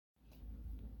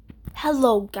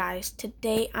Hello guys,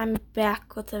 today I'm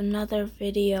back with another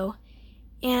video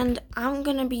and I'm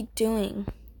gonna be doing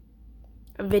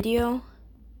a video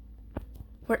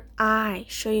where I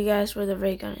show you guys where the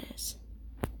ray gun is.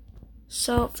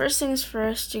 So first things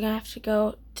first, you're gonna have to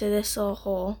go to this little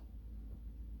hole,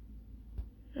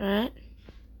 right?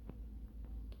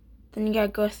 Then you gotta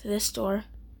go through this door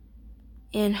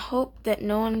and hope that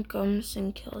no one comes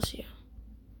and kills you.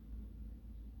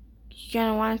 You're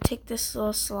gonna want to take this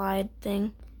little slide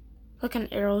thing, click on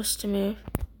arrows to move.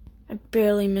 I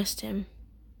barely missed him.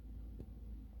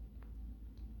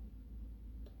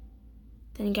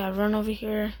 Then you gotta run over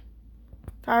here.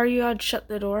 If I were you, I'd shut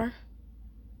the door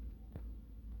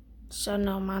so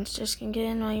no monsters can get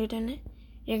in while you're doing it.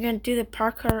 You're gonna do the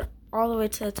parkour all the way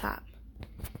to the top.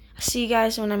 I'll see you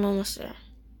guys when I'm almost there.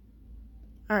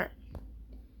 Alright.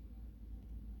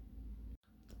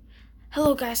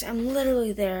 Hello guys, I'm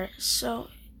literally there. So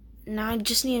now I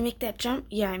just need to make that jump.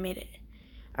 Yeah, I made it.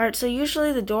 Alright, so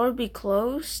usually the door would be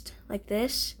closed like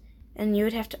this and you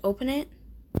would have to open it.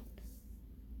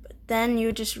 But then you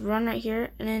would just run right here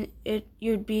and then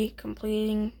you'd be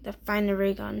completing the find the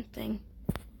ray gun thing.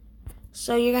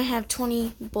 So you're gonna have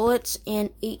 20 bullets and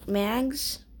 8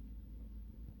 mags.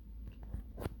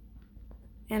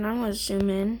 And I'm gonna zoom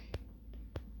in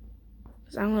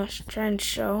because I'm gonna try and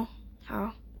show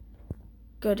how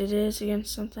good it is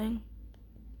against something.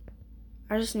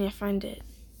 I just need to find it.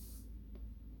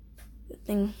 The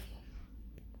thing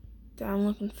that I'm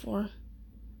looking for.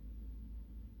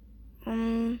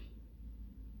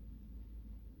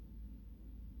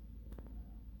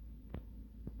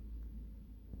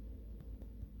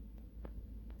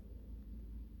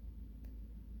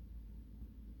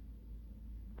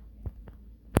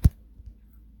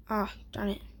 Ah, darn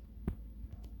it.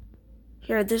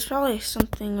 Here, there's probably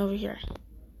something over here.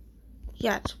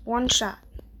 Yeah, it's one shot.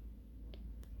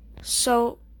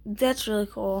 So, that's really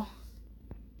cool.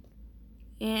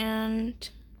 And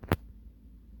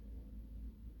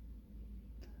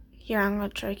here, I'm gonna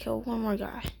try to kill one more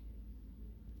guy.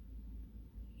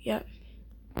 Yep.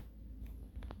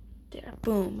 There,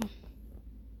 boom.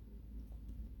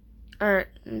 Alright,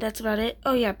 that's about it.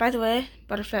 Oh yeah, by the way,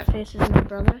 Butterfatface is my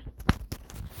brother.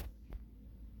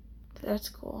 That's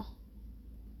cool.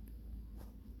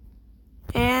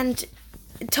 And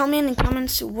tell me in the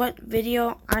comments what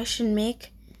video I should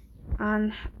make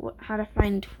on how to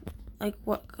find, like,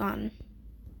 what gun.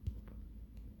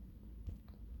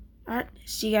 Alright,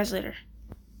 see you guys later.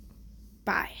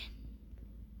 Bye.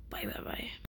 Bye.